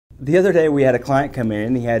The other day we had a client come in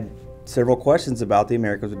and he had several questions about the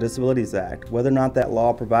Americans with Disabilities Act, whether or not that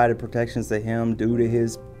law provided protections to him due to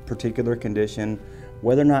his particular condition,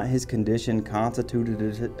 whether or not his condition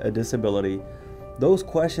constituted a disability. Those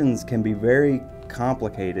questions can be very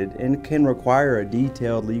complicated and can require a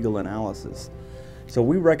detailed legal analysis. So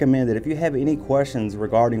we recommend that if you have any questions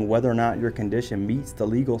regarding whether or not your condition meets the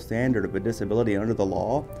legal standard of a disability under the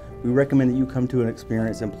law, we recommend that you come to an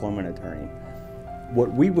experienced employment attorney.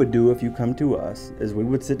 What we would do if you come to us is we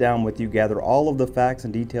would sit down with you, gather all of the facts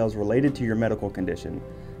and details related to your medical condition,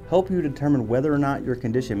 help you determine whether or not your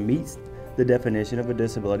condition meets the definition of a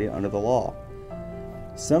disability under the law.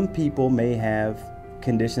 Some people may have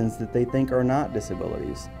conditions that they think are not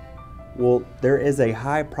disabilities. Well, there is a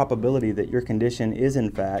high probability that your condition is in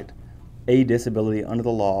fact a disability under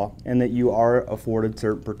the law and that you are afforded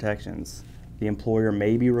certain protections. The employer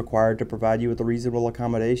may be required to provide you with a reasonable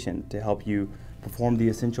accommodation to help you perform the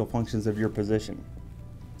essential functions of your position.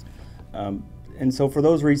 And so for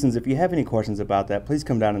those reasons, if you have any questions about that, please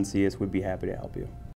come down and see us. We'd be happy to help you.